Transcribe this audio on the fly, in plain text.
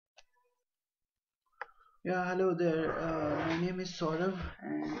Yeah, hello there. My name is Saurabh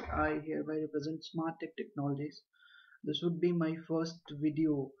and I hereby represent Smart Tech Technologies. This would be my first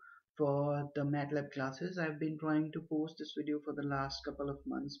video for the Matlab classes. I've been trying to post this video for the last couple of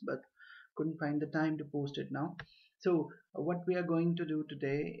months but couldn't find the time to post it now. So, what we are going to do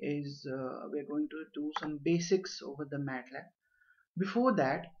today is we're going to do some basics over the Matlab. Before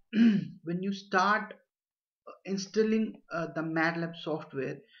that, when you start installing the Matlab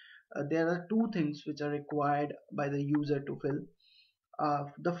software, there are two things which are required by the user to fill.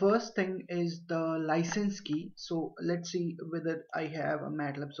 The first thing is the license key. So let's see whether I have a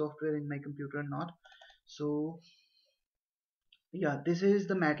Matlab software in my computer or not. So yeah, this is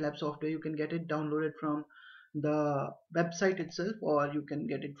the Matlab software. You can get it downloaded from the website itself, or you can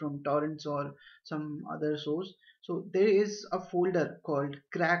get it from torrents or some other source. So there is a folder called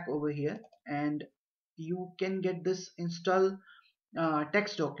crack over here, and you can get this install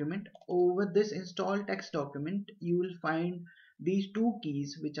text document. Over this install text document you will find these two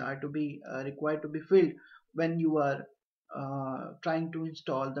keys which are to be required to be filled when you are trying to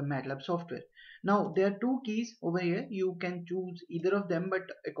install the Matlab software. Now there are two keys over here. You can choose either of them, but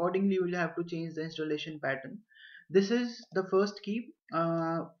accordingly you will have to change the installation pattern. This is the first key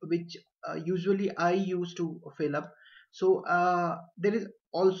which usually I use to fill up. So there is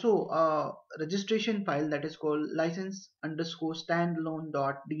also a registration file that is called license underscore standalone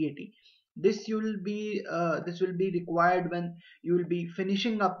dot dat. This will be required when you will be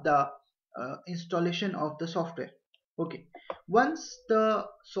finishing up the installation of the software. Okay, once the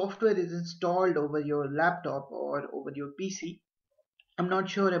software is installed over your laptop or over your PC, I'm not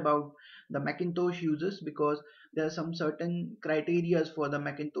sure about the Macintosh users because there are some certain criterias for the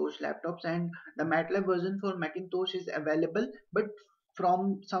Macintosh laptops, and the MATLAB version for Macintosh is available, but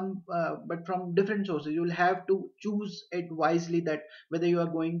from different sources. You will have to choose it wisely that whether you are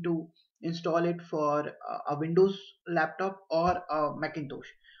going to install it for a Windows laptop or a Macintosh.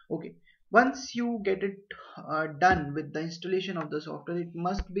 Okay, once you get it done with the installation of the software, it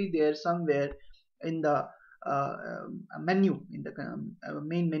must be there somewhere in the menu, in the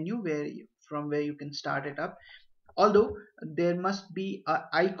main menu from where you can start it up. Although there must be an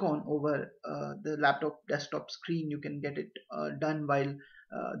icon over the laptop desktop screen, you can get it done while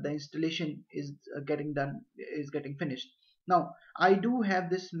the installation is getting finished. Now I do have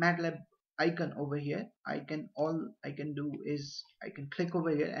this MATLAB icon over here. All I can do is I can click over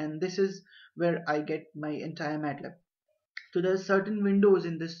here, and this is where I get my entire MATLAB. So there are certain windows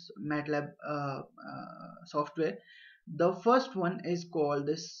in this MATLAB software. The first one is called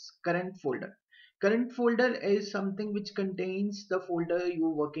this current folder. Current folder is something which contains the folder you're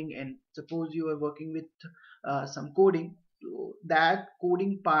working in. Suppose you are working with some coding, so that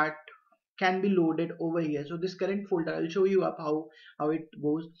coding part can be loaded over here. So this current folder, I'll show you up how it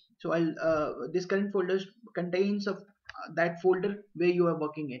goes. So I'll this current folder contains of that folder where you are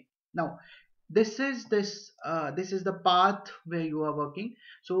working in. Now this is the path where you are working.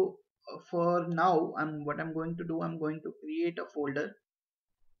 So for now what I'm going to do, I'm going to create a folder.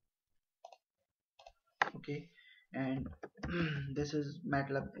 Okay, and this is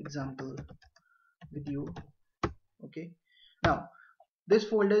MATLAB example video. Okay, now this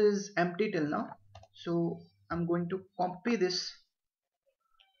folder is empty till now, so I'm going to copy this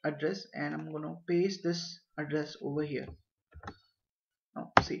address and I'm going to paste this address over here.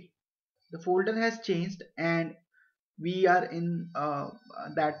 Now see, the folder has changed and we are in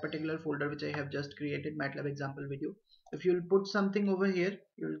that particular folder which I have just created, MATLAB example video. If you'll put something over here,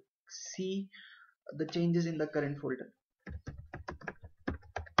 you'll see the changes in the current folder.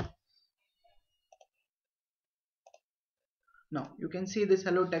 Now you can see this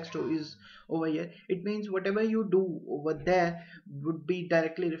hello text is over here. It means whatever you do over there would be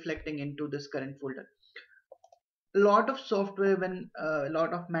directly reflecting into this current folder. A lot of software, when a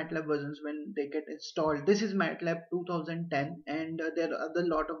lot of MATLAB versions, when they get installed, this is MATLAB 2010, and there are other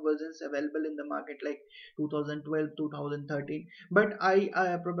lot of versions available in the market like 2012, 2013. But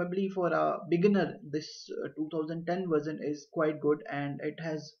I probably for a beginner, this 2010 version is quite good, and it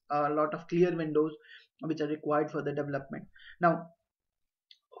has a lot of clear windows which are required for the development. Now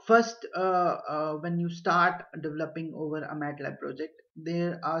first, when you start developing over a MATLAB project,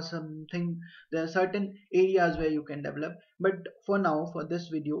 there are certain areas where you can develop, but for now, for this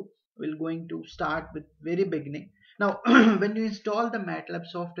video, we're going to start with very beginning. Now when you install the MATLAB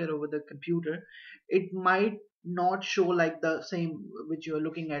software over the computer, it might not show like the same which you are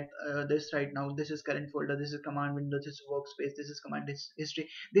looking at this right now. This is current folder, this is command window, this is workspace, this is command history.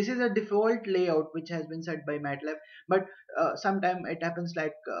 This is a default layout which has been set by MATLAB, but sometime it happens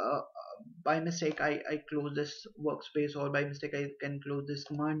like by mistake I close this workspace, or by mistake I can close this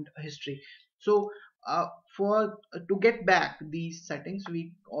command history. So uh, for to get back these settings,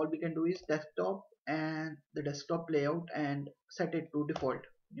 we all we can do is desktop and the desktop layout and set it to default.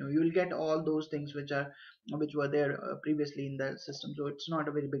 You'll get all those things which were there previously in the system, so it's not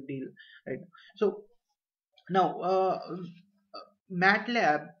a very big deal, right? So now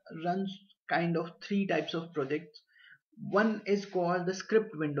MATLAB runs kind of three types of projects. One is called the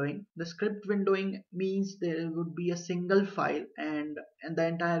script windowing. The script windowing means there would be a single file, and the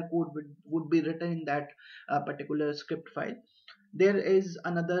entire code would be written in that particular script file. There is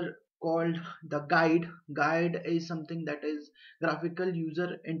another called the guide is something that is graphical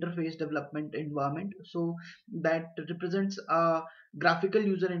user interface development environment, so that represents a graphical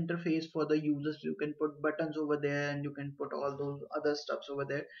user interface for the users. You can put buttons over there, and you can put all those other stuffs over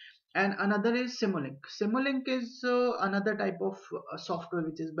there. And another is Simulink is another type of software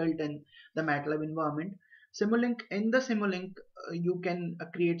which is built in the MATLAB environment. In the Simulink, you can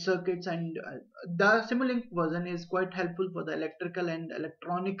create circuits, and the Simulink version is quite helpful for the electrical and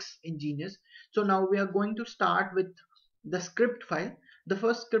electronics engineers. So now we are going to start with the script file. The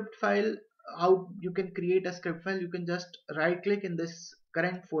first script file, how you can create a script file, you can just right click in this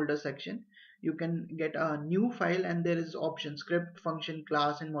current folder section. You can get a new file, and there is option script, function,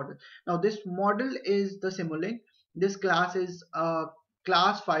 class, and model. Now this model is the Simulink. This class is a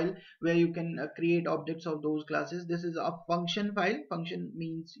class file where you can create objects of those classes. This is a function file. Function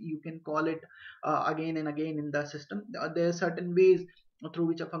means you can call it again and again in the system. There are certain ways through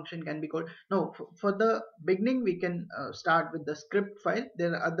which a function can be called. Now for the beginning, we can start with the script file.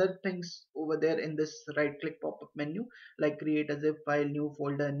 There are other things over there in this right click pop-up menu, like create a zip file, new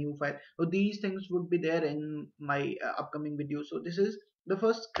folder, new file. So these things would be there in my upcoming video. So this is the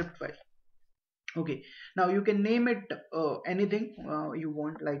first script file. Okay, now you can name it anything you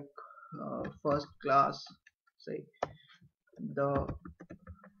want, like first class, say. The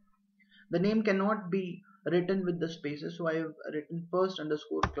the name cannot be written with the spaces, so I have written first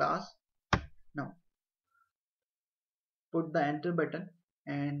underscore class. Now put the enter button,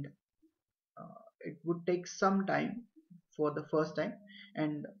 and it would take some time for the first time,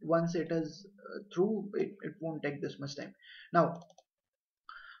 and once it is through, it won't take this much time. Now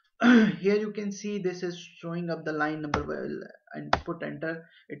here you can see this is showing up the line number. Well, and put enter,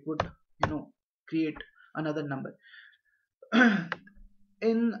 it would create another number.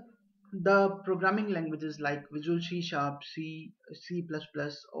 In the programming languages like Visual C Sharp, C++,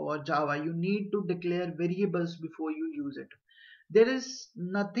 or Java, you need to declare variables before you use it. There is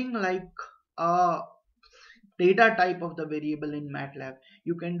nothing like a data type of the variable in MATLAB.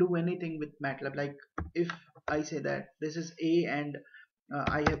 You can do anything with MATLAB. Like if I say that this is A, and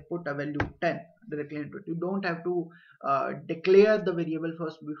I have put a value 10 directly into it. You don't have to declare the variable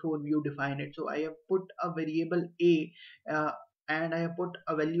first before you define it. So I have put a variable A, and I have put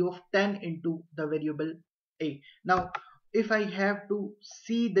a value of 10 into the variable A. Now if I have to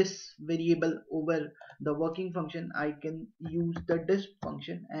see this variable over the working function, I can use the disp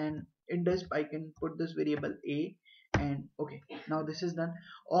function, and in disp I can put this variable A. And okay, now this is done.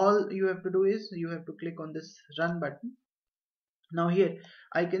 All you have to do is you have to click on this run button. Now here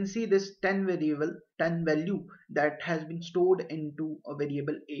I can see this 10 value that has been stored into a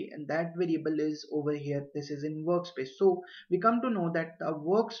variable A, and that variable is over here. This is in workspace. So we come to know that the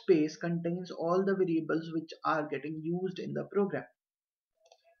workspace contains all the variables which are getting used in the program.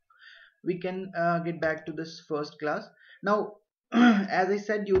 We can get back to this first class. Now as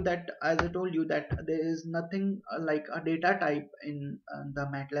I told you that there is nothing like a data type in the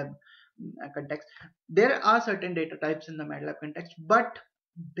MATLAB context. There are certain data types in the MATLAB context, but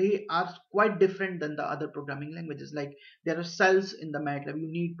they are quite different than the other programming languages. Like there are cells in the MATLAB. You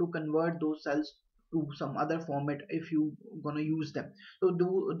need to convert those cells to some other format if you gonna use them. So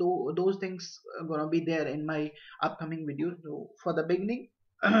those things are gonna be there in my upcoming video. So for the beginning,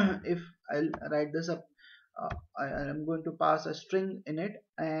 if I'll write this up, I am going to pass a string in it,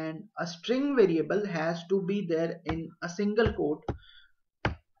 and a string variable has to be there in a single quote,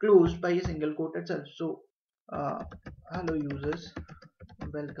 closed by a single quote itself. So hello users,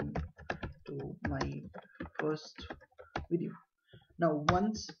 welcome to my first video. Now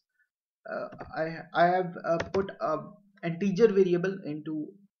once I have put a integer variable into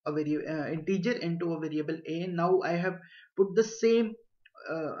a variable A. Now I have put the same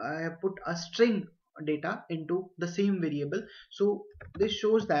I have put a string data into the same variable. So this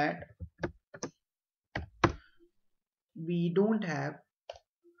shows that we don't have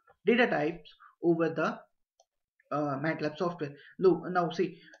data types over the MATLAB software. Look, now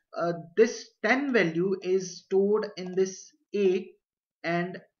see, this 10 value is stored in this A,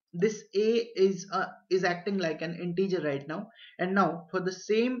 and this A is acting like an integer right now. And now for the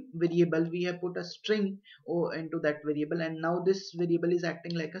same variable, we have put a string into that variable, and now this variable is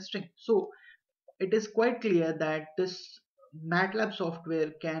acting like a string. So it is quite clear that this MATLAB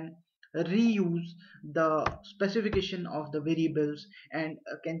software can reuse the specification of the variables and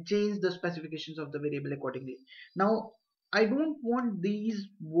can change the specifications of the variable accordingly. Now, I don't want these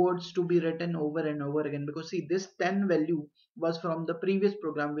words to be written over and over again, because see, this 10 value was from the previous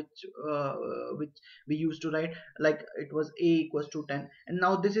program which we used to write, like it was a equals to 10, and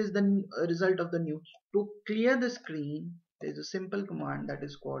now this is the result of the new. To clear the screen, there is a simple command that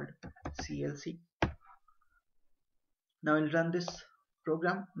is called clc. Now I'll run this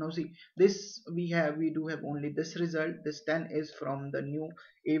program. Now see, this we do have only this result. This 10 is from the new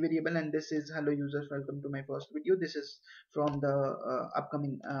a variable, and this is hello users, welcome to my first video. This is from the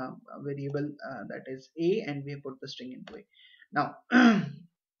upcoming variable that is a, and we have put the string into it. Now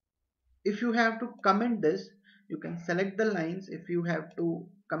if you have to comment this, you can select the lines. If you have to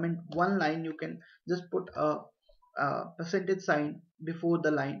comment one line, you can just put a percentage sign before the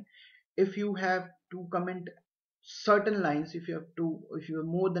line. If you have to comment certain lines, if you have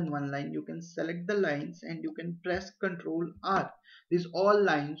more than one line, you can select the lines and you can press Ctrl R. These all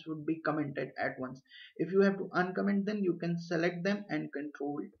lines would be commented at once. If you have to uncomment them, you can select them and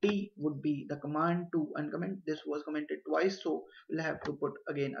Ctrl T would be the command to uncomment. This was commented twice, so we'll have to put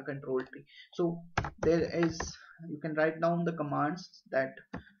again a Ctrl T. So there is, you can write down the commands that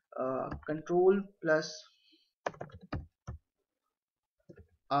Control plus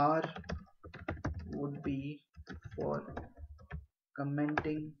R would be for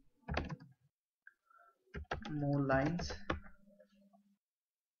commenting more lines.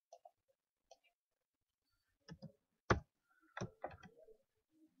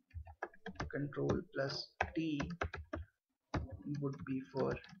 Control plus T would be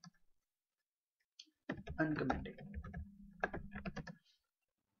for uncommenting.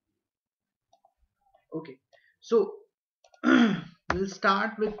 Okay, so we'll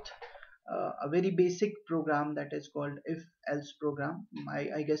start with a very basic program that is called if else program.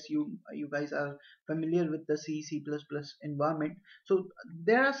 I guess you guys are familiar with the C++ environment, so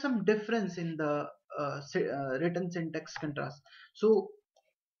there are some difference in the written syntax contrast. So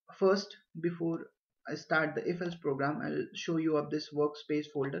first, before I start the if else program, I'll show you up this workspace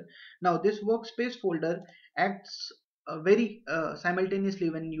folder. Now this workspace folder acts very simultaneously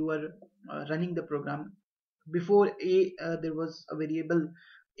when you are running the program. Before a there was a variable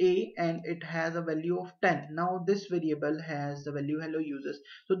a and it has a value of 10. Now this variable has the value hello users.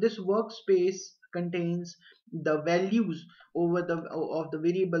 So this workspace contains the values over the of the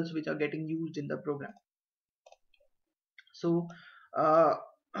variables which are getting used in the program. So uh,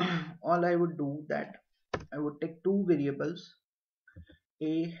 all I would do that I would take two variables,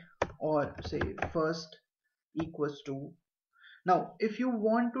 a or say first equals to. Now if you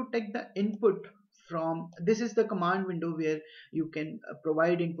want to take the input from, this is the command window where you can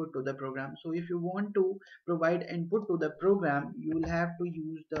provide input to the program. So if you want to provide input to the program, you will have to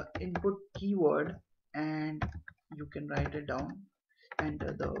use the input keyword, and you can write it down,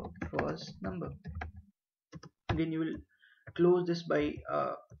 enter the first number. Then you will close this by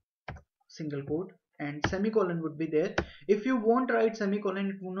single quote, and semicolon would be there. If you won't write semicolon,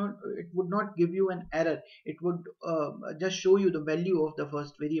 it would not give you an error. It would just show you the value of the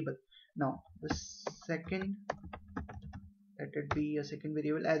first variable. Now the second, let it be a second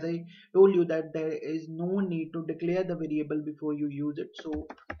variable. As I told you that there is no need to declare the variable before you use it. So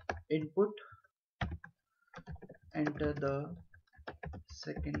input, enter the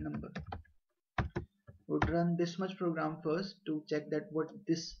second number. Would run this much program first to check that what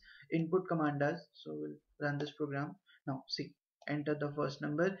this input command does. So we'll run this program. Now see, enter the first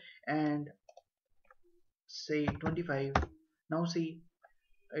number and say 25. Now see,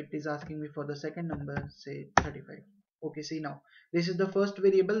 it is asking me for the second number, say 35. Okay, see, now this is the first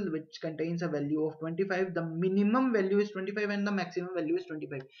variable which contains a value of 25. The minimum value is 25 and the maximum value is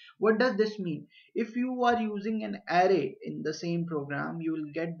 25. What does this mean? If you are using an array in the same program, you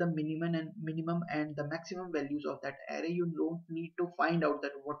will get the minimum and the maximum values of that array. You don't need to find out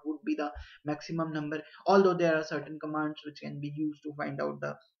that what would be the maximum number, although there are certain commands which can be used to find out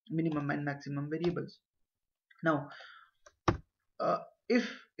the minimum and maximum variables. Now uh, if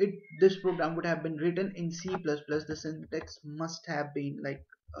this program would have been written in C++, the syntax must have been like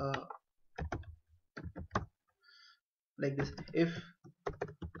this: if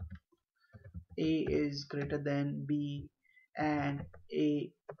A is greater than B and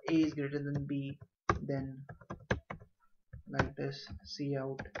A is greater than B, then like this, C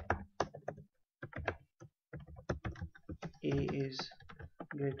out A is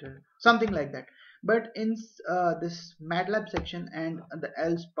greater, something like that. But in this MATLAB section, and the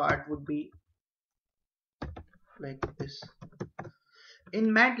else part would be like this.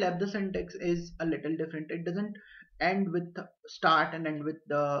 In MATLAB, the syntax is a little different. It doesn't end with start and end with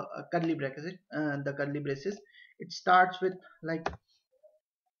the curly brackets. The curly braces. It starts with like,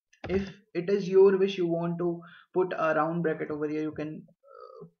 if it is your wish, you want to put a round bracket over here, you can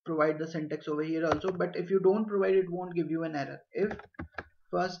provide the syntax over here also. But if you don't provide, it won't give you an error. If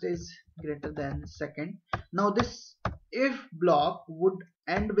first is greater than second, now this if block would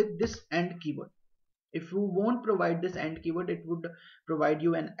end with this AND keyword. If you won't provide this AND keyword, it would provide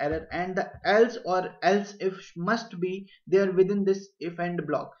you an error, and the else or else if must be there within this if AND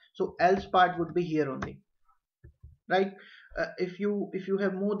block. So else part would be here only, right? If you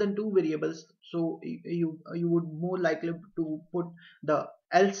have more than two variables, so you would more likely to put the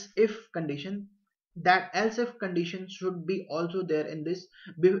else if condition. That else if condition should be also there in this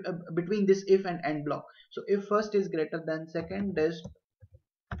between this if and AND block. So if first is greater than second, is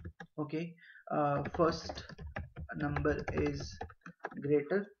okay, first number is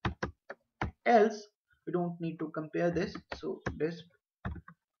greater, else we don't need to compare this. So this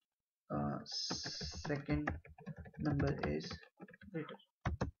second number is greater.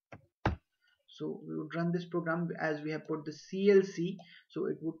 So we would run this program as we have put the CLC, so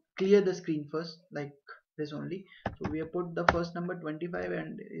it would clear the screen first like this only. So we have put the first number 25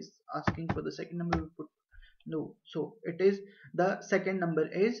 and is asking for the second number. We put no, so it is the second number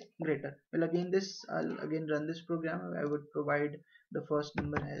is greater. Well, again this, I'll again run this program. I would provide the first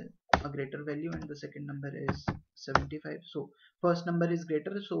number has a greater value and the second number is 75. So first number is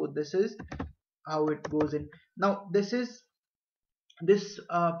greater, so this is how it goes in. Now this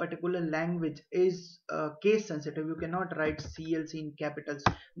particular language is case sensitive. You cannot write CLC in capitals.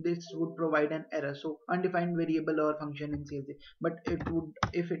 This would provide an error. So undefined variable or function in CLC, but it would,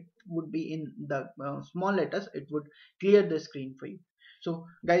 if it would be in the small letters, it would clear the screen for you. So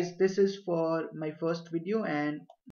guys, this is for my first video, and